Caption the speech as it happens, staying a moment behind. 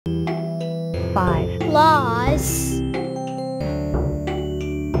5 plus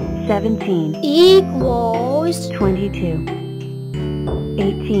 17 equals 22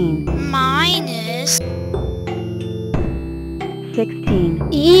 18 minus 16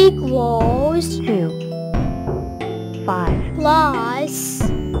 equals 2 5 plus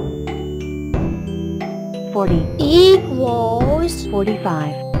 40 equals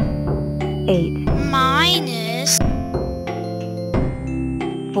 45 8 minus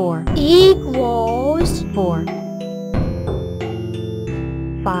 4 equals 4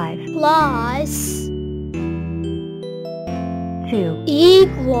 5 plus 2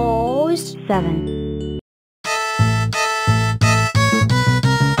 equals 7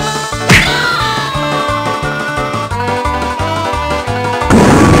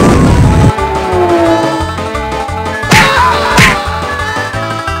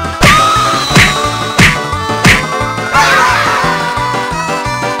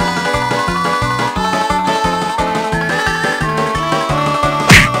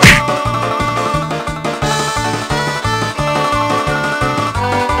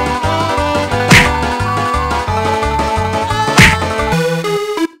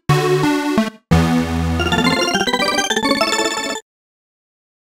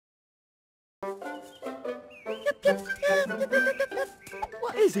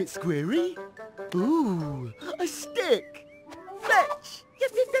 What is it, Squirry? Ooh, a stick! Fetch!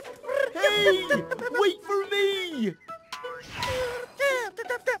 Hey, wait for me!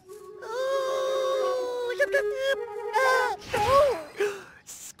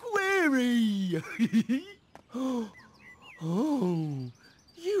 Squirry! Oh,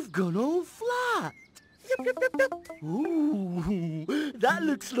 you've gone all flat. Ooh, that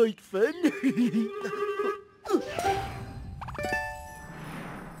looks like fun.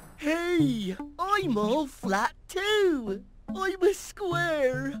 Hey, I'm all flat too. I'm a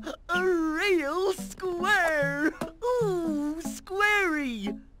square, a real square. Ooh,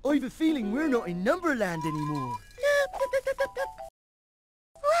 Squarey. I've a feeling we're not in Numberland anymore.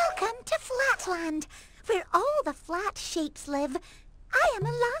 Welcome to Flatland, where all the flat shapes live. I am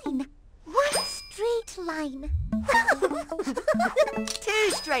a line. One straight line. 2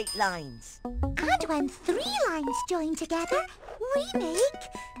 straight lines. And when 3 lines join together, we make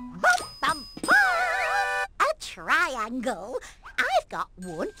a triangle. I've got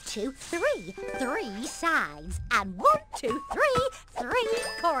 1, 2, 3, 3 sides, and 1, 2, 3, 3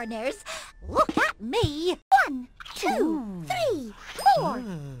 corners. Look at me. 1, 2, 3, 4,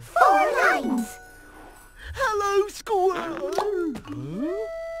 4 lines. Hello, square. Huh?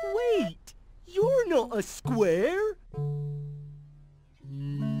 Wait, you're not a square.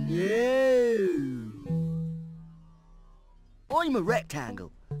 No. I'm a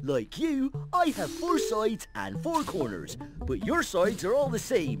rectangle. Like you, I have 4 sides and 4 corners, but your sides are all the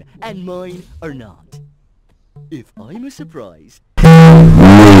same, and mine are not. If I'm a surprise...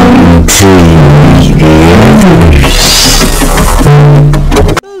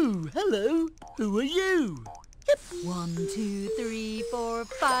 Ooh, hello. Who are you? 1, 2, 3, 4,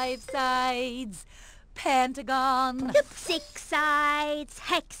 5 sides. Pentagon. 6 sides,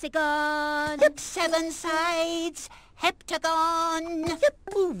 hexagon. 7 sides. Heptagon.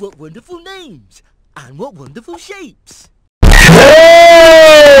 Ooh, what wonderful names! And what wonderful shapes!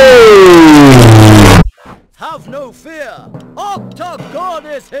 Have no fear! Octagon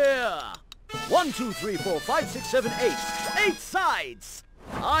is here! 1, 2, 3, 4, 5, 6, 7, 8. 8 sides!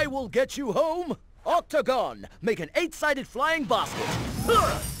 I will get you home! Octagon! Make an 8-sided flying basket!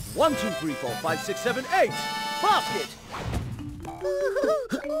 1, 2, 3, 4, 5, 6, 7, 8! Basket!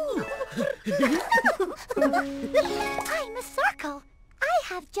 I'm a circle. I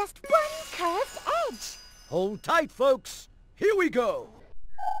have just 1 curved edge. Hold tight, folks! Here we go!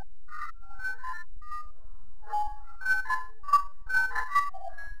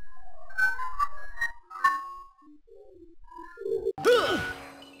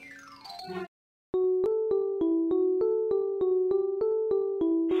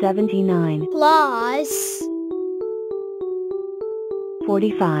 $79 plus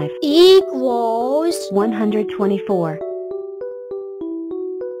 45 equals 124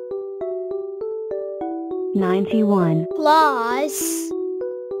 91 plus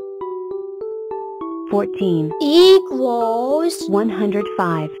 14 equals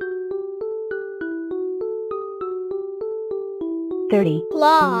 105 30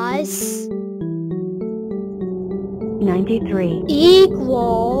 plus 93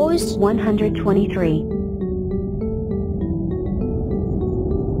 equals 123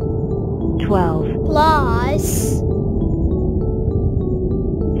 12 plus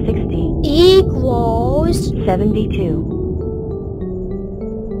 60 equals 72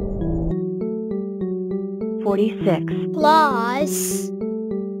 46 plus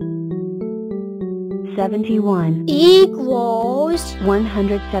 71 equals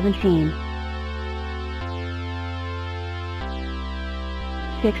 117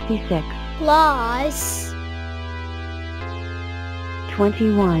 66 plus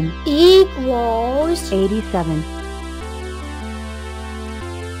 21 equals 87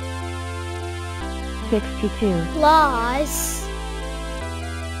 62 plus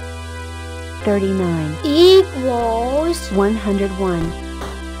 39 equals 101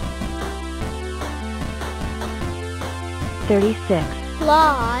 36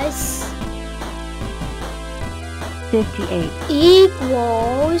 plus 58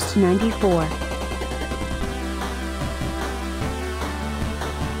 equals 94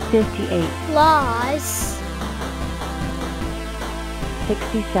 58 plus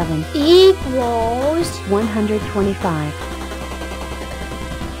 67 equals 125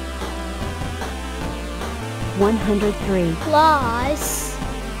 103 plus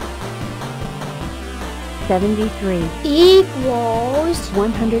 73 equals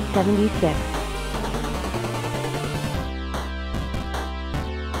 176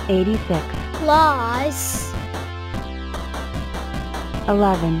 86 plus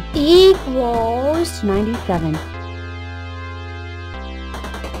 11 equals 97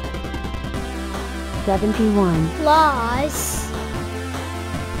 71 plus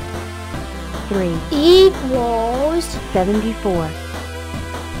 3 equals 74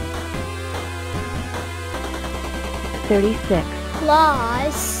 36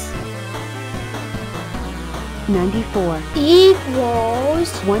 plus 94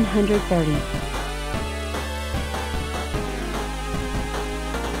 equals 130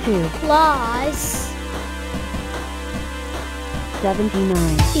 2 plus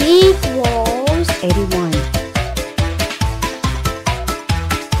 79 equals 81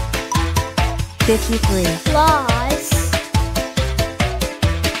 53 plus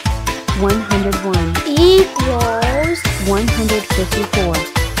 101 equals 154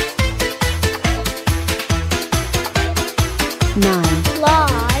 9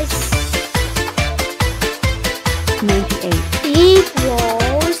 plus 98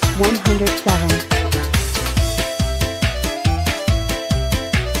 equals 107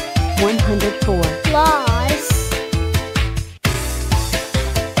 104 plus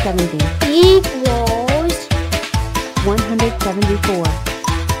 70 equals 174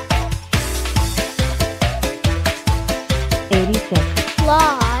 86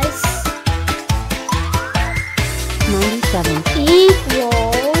 plus 97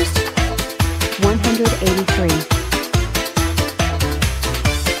 equals 183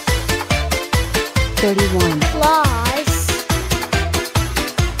 31 plus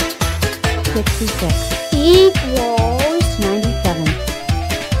 66 equals 97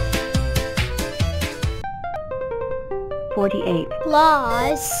 48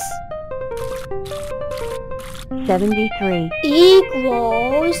 plus 73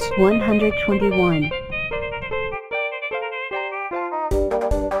 equals 121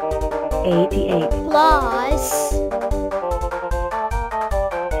 88 plus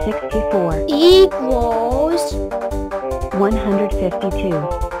 64 equals 152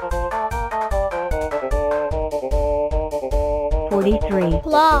 43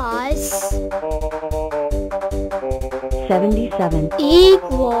 plus 77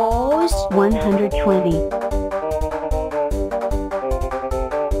 equals 120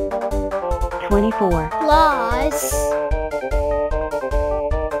 24 plus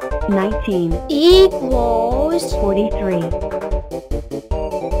 19 equals 43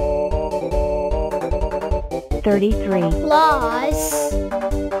 33 plus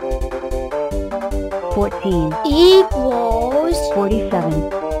 14 equals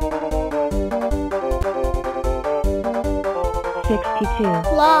 47 62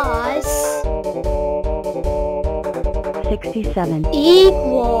 plus 67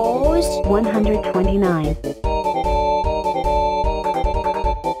 equals 129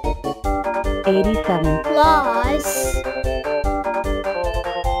 87 plus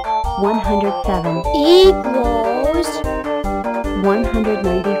 107 equals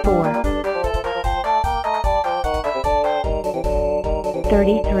 194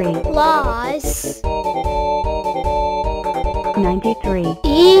 33 plus 93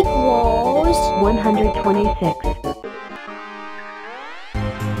 equals 126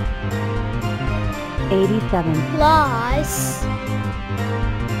 87 plus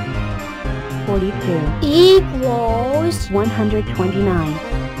 42 equals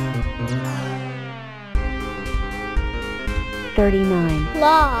 129 39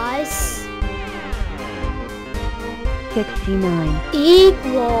 plus 69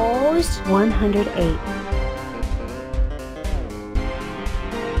 equals 108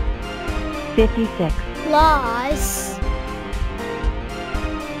 56 plus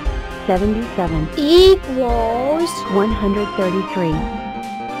 77 equals 133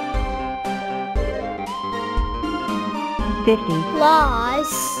 50 plus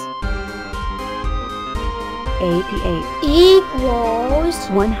 88 equals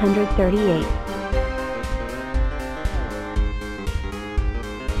 138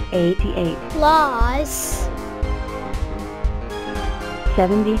 88 plus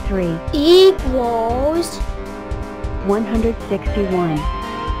 73 equals 161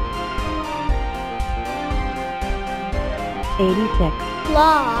 86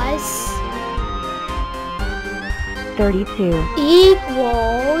 plus 32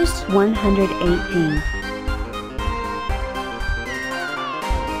 equals 118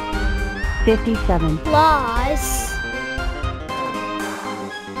 57 plus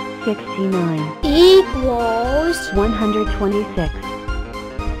 69 equals 126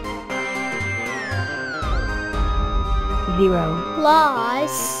 0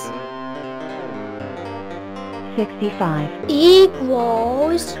 plus 65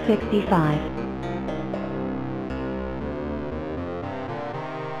 equals 65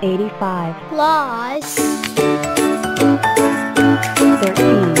 85 plus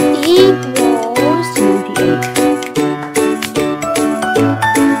 13 equals